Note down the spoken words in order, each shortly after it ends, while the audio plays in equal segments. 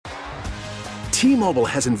T-Mobile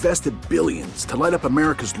has invested billions to light up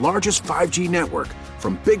America's largest 5G network,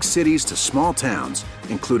 from big cities to small towns,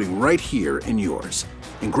 including right here in yours.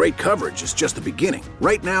 And great coverage is just the beginning.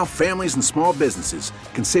 Right now, families and small businesses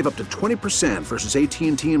can save up to 20% versus AT&T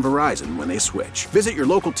and Verizon when they switch. Visit your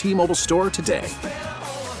local T-Mobile store today.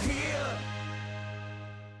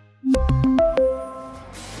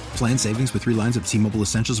 Plan savings with 3 lines of T-Mobile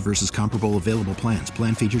Essentials versus comparable available plans.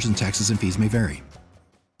 Plan features and taxes and fees may vary.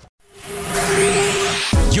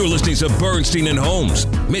 You're listening to Bernstein and Holmes,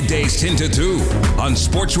 middays 10 to 2 on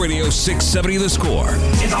Sports Radio 670 The Score.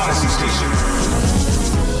 It's Odyssey Station.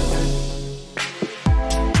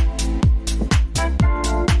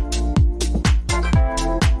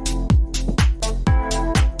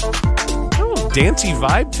 A little dancey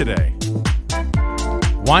vibe today.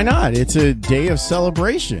 Why not? It's a day of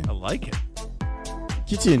celebration. I like it.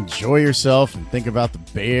 Get to enjoy yourself and think about the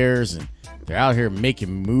Bears, and they're out here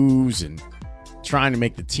making moves and trying to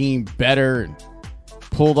make the team better, and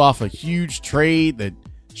pulled off a huge trade that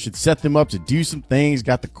should set them up to do some things.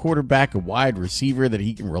 Got the quarterback, a wide receiver that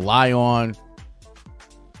he can rely on.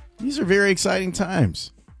 These are very exciting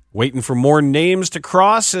times. Waiting for more names to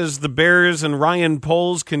cross as the Bears and Ryan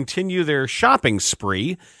Poles continue their shopping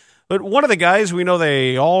spree. But one of the guys we know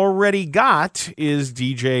they already got is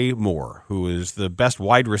DJ Moore, who is the best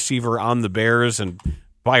wide receiver on the Bears, and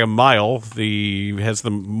by a mile, has the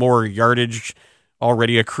more yardage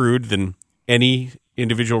already accrued than any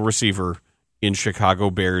individual receiver in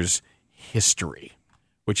Chicago Bears history,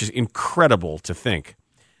 which is incredible to think.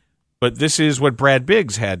 But this is what Brad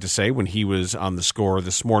Biggs had to say when he was on The Score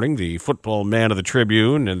this morning. The football man of the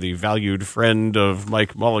Tribune and the valued friend of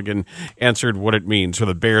Mike Mulligan answered what it means for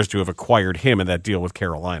the Bears to have acquired him in that deal with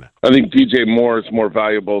Carolina. I think DJ Moore is more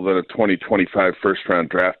valuable than a 2025 first-round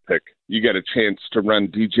draft pick. You got a chance to run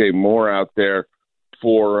DJ Moore out there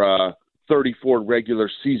for 34 regular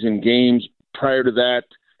season games prior to that,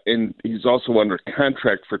 and he's also under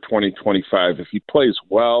contract for 2025. If he plays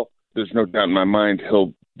well, there's no doubt in my mind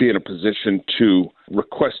he'll be in a position to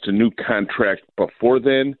request a new contract before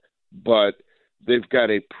then, but they've got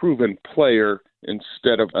a proven player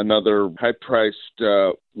instead of another high-priced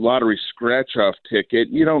lottery scratch-off ticket.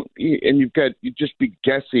 You'd just be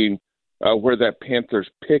guessing where that Panthers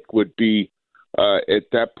pick would be at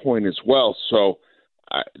that point as well. So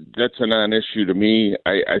that's a non-issue to me.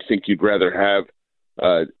 I think you'd rather have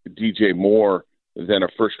DJ Moore than a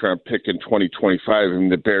first-round pick in 2025. I mean,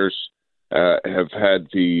 the Bears have had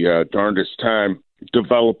the darndest time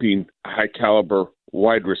developing high-caliber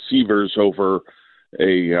wide receivers over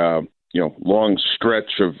a long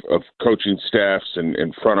stretch of coaching staffs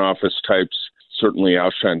and front office types. Certainly,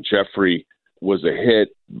 Alshon Jeffrey was a hit.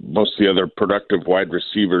 Most of the other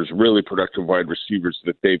really productive wide receivers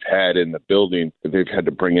that they've had in the building, they've had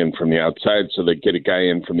to bring in from the outside. So they get a guy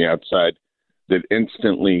in from the outside that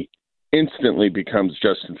instantly becomes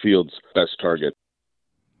Justin Fields' best target.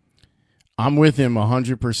 I'm with him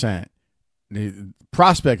 100%.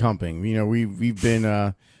 Prospect humping. We've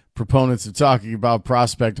been proponents of talking about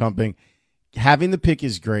prospect humping. Having the pick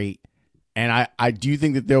is great, and I do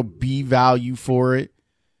think that there'll be value for it.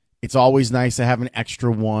 It's always nice to have an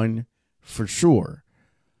extra one, for sure.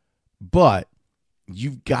 But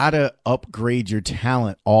you've got to upgrade your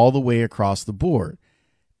talent all the way across the board.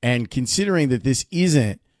 And considering that this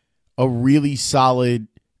isn't a really solid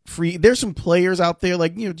there's some players out there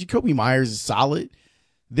like, Jacoby Myers is solid.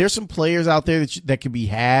 There's some players out there that could be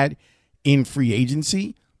had in free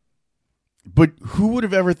agency. But who would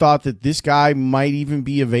have ever thought that this guy might even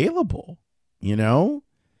be available?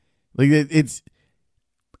 Like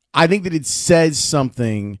I think that it says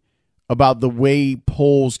something about the way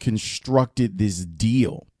Poles constructed this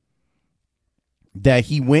deal, that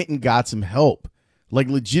he went and got some help, like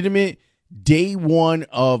legitimate day one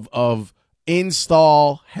of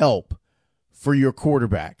install help for your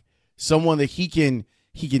quarterback, someone that he can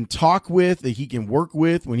talk with, that he can work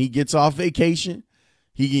with when he gets off vacation.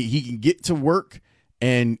 He can get to work,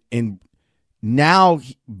 and now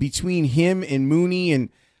between him and Mooney, and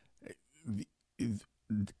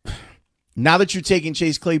now that you're taking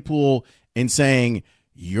Chase Claypool and saying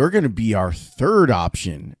you're going to be our third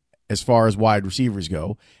option as far as wide receivers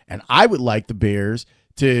go, and I would like the Bears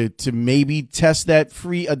to maybe test that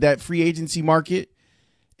free agency market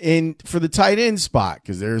and for the tight end spot,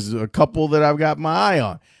 because there's a couple that I've got my eye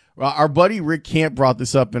on. Our buddy Rick Camp brought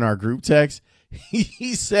this up in our group text.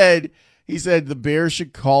 He said the Bears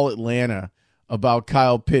should call Atlanta about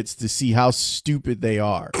Kyle Pitts to see how stupid they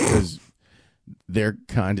are, because they're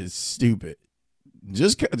kind of stupid.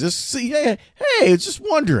 Just see, hey, just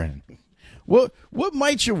wondering What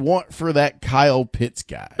might you want for that Kyle Pitts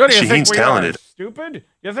guy? What do you think Shaheen's we talented. are? Stupid?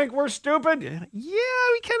 You think we're stupid? Yeah,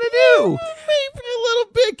 we kind of do. Maybe a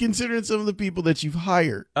little bit, considering some of the people that you've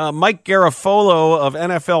hired. Mike Garafolo of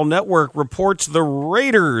NFL Network reports the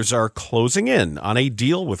Raiders are closing in on a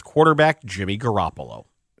deal with quarterback Jimmy Garoppolo.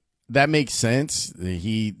 That makes sense.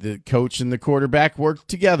 The coach and the quarterback work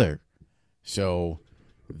together. So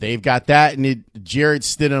they've got that, and Jarrett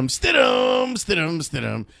Stidham.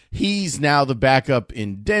 He's now the backup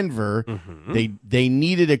in Denver. Mm-hmm. They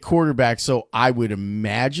needed a quarterback, so I would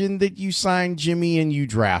imagine that you sign Jimmy and you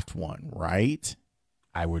draft one, right?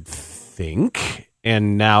 I would think.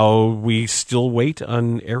 And now we still wait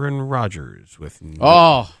on Aaron Rodgers with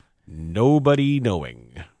nobody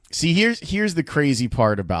knowing. See, here's the crazy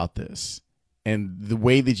part about this, and the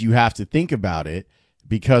way that you have to think about it,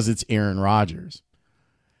 because it's Aaron Rodgers.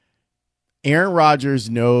 Aaron Rodgers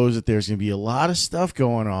knows that there's going to be a lot of stuff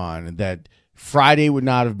going on, and that Friday would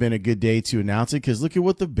not have been a good day to announce it, because look at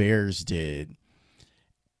what the Bears did.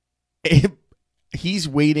 He's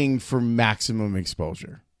waiting for maximum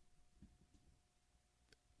exposure.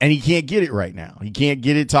 And he can't get it right now. He can't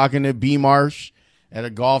get it talking to B. Marsh at a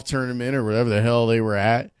golf tournament or whatever the hell they were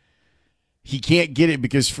at. He can't get it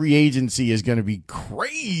because free agency is going to be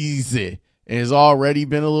crazy and has already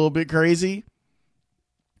been a little bit crazy.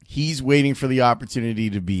 He's waiting for the opportunity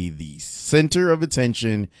to be the center of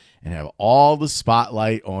attention and have all the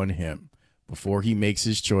spotlight on him before he makes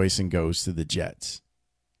his choice and goes to the Jets.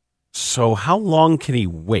 So how long can he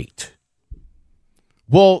wait?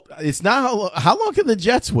 Well, it's not how long can the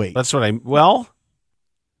Jets wait? That's what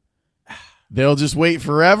They'll just wait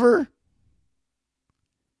forever.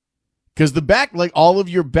 Because all of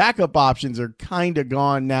your backup options are kind of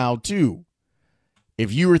gone now too.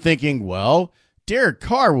 If you were thinking, well, Derek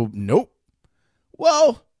Carr, nope.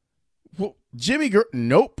 Well, Jimmy,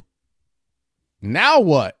 nope. Now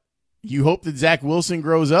what? You hope that Zach Wilson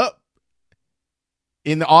grows up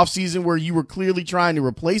in the offseason where you were clearly trying to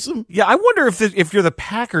replace him? Yeah, I wonder if you're the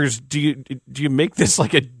Packers, do you make this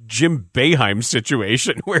like a Jim Boeheim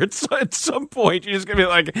situation where it's at some point you're just going to be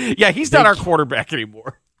like, yeah, he's not our quarterback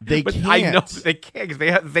anymore. But can't. I know they can't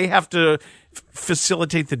because they have to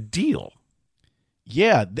facilitate the deal.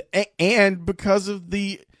 Yeah, and because of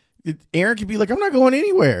Aaron could be like, I'm not going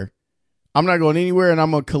anywhere. And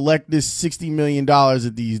I'm going to collect this $60 million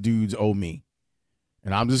that these dudes owe me.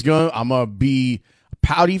 And I'm going to be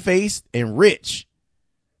pouty faced and rich.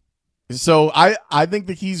 So I think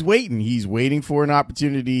that he's waiting. He's waiting for an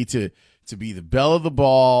opportunity to be the belle of the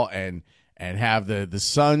ball and have the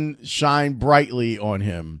sun shine brightly on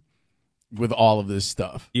him with all of this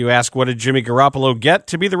stuff. You ask, what did Jimmy Garoppolo get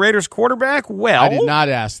to be the Raiders quarterback? Well, I did not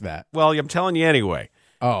ask that. Well, I'm telling you anyway.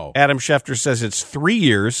 Oh. Adam Schefter says it's 3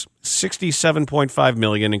 years, $67.5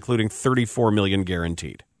 million, including $34 million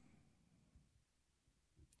guaranteed.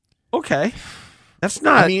 Okay. That's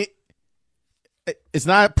not... I mean, it's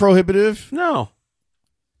not prohibitive. No.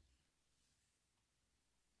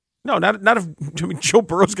 No, not if Joe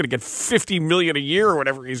Burrow's going to get $50 million a year or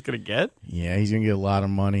whatever he's going to get. Yeah, he's going to get a lot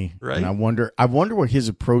of money. Right. And I wonder what his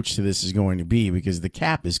approach to this is going to be, because the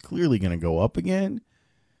cap is clearly going to go up again.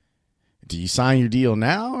 Do you sign your deal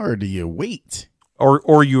now or do you wait?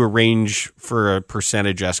 Or you arrange for a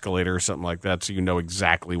percentage escalator or something like that so you know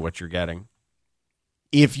exactly what you're getting.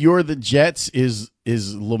 If you're the Jets, is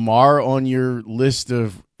Lamar on your list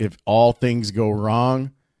of if all things go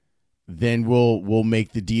wrong, then we'll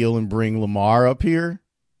make the deal and bring Lamar up here?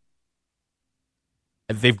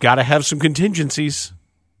 They've got to have some contingencies.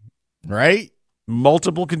 Right?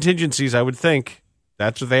 Multiple contingencies, I would think.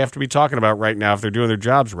 That's what they have to be talking about right now if they're doing their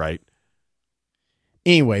jobs right.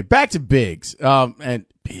 Anyway, back to Biggs. And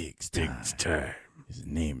Biggs time. His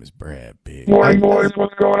name is Brad Biggs. Morning, boys.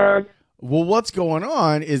 What's going on? Well, what's going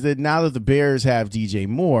on is that now that the Bears have DJ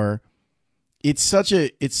Moore, it's such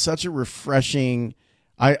a refreshing.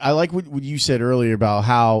 I like what you said earlier about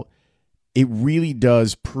how it really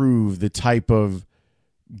does prove the type of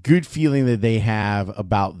good feeling that they have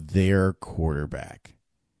about their quarterback.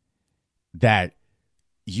 That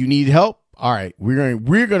you need help. All right,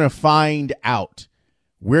 we're gonna find out.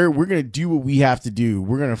 We're going to do what we have to do.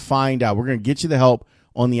 We're going to find out. We're going to get you the help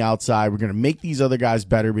on the outside. We're going to make these other guys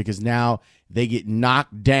better because now they get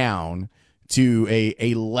knocked down to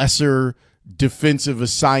a lesser defensive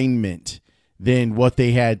assignment than what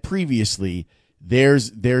they had previously.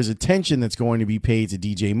 There's attention that's going to be paid to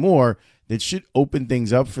DJ Moore that should open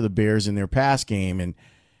things up for the Bears in their pass game. And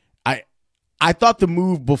I thought the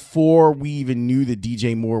move before we even knew that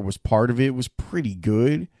DJ Moore was part of it was pretty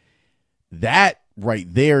good. That right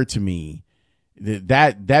there, to me,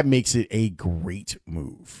 that makes it a great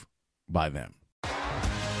move by them.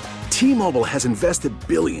 T-Mobile has invested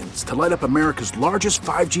billions to light up America's largest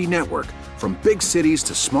 5G network, from big cities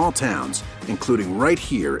to small towns, including right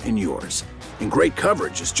here in yours. And great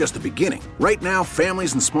coverage is just the beginning. Right now,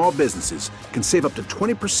 families and small businesses can save up to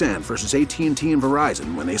 20% versus AT&T and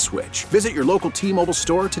Verizon when they switch. Visit your local T-Mobile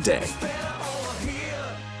store today.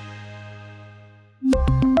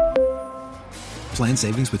 Plan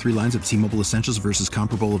savings with 3 lines of T-Mobile Essentials versus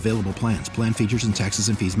comparable available plans. Plan features and taxes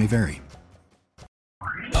and fees may vary.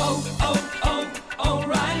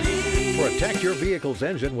 Protect your vehicle's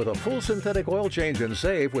engine with a full synthetic oil change and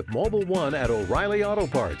save with Mobil 1 at O'Reilly Auto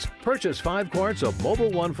Parts. Purchase 5 quarts of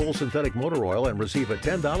Mobil 1 full synthetic motor oil and receive a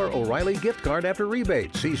 $10 O'Reilly gift card after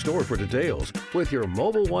rebate. See store for details. With your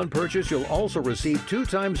Mobil 1 purchase, you'll also receive 2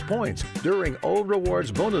 times points during O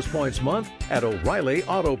Rewards Bonus Points Month at O'Reilly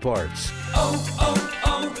Auto Parts.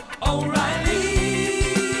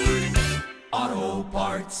 O'Reilly Auto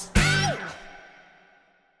Parts.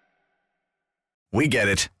 We get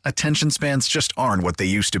it. Attention spans just aren't what they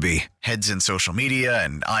used to be. Heads in social media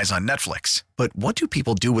and eyes on Netflix. But what do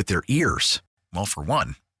people do with their ears? Well, for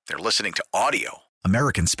one, they're listening to audio.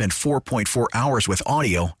 Americans spend 4.4 hours with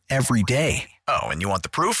audio every day. Oh, and you want the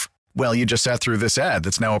proof? Well, you just sat through this ad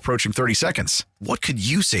that's now approaching 30 seconds. What could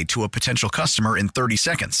you say to a potential customer in 30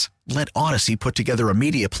 seconds? Let Odyssey put together a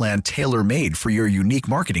media plan tailor-made for your unique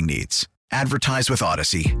marketing needs. Advertise with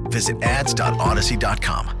Odyssey. Visit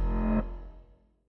ads.odyssey.com.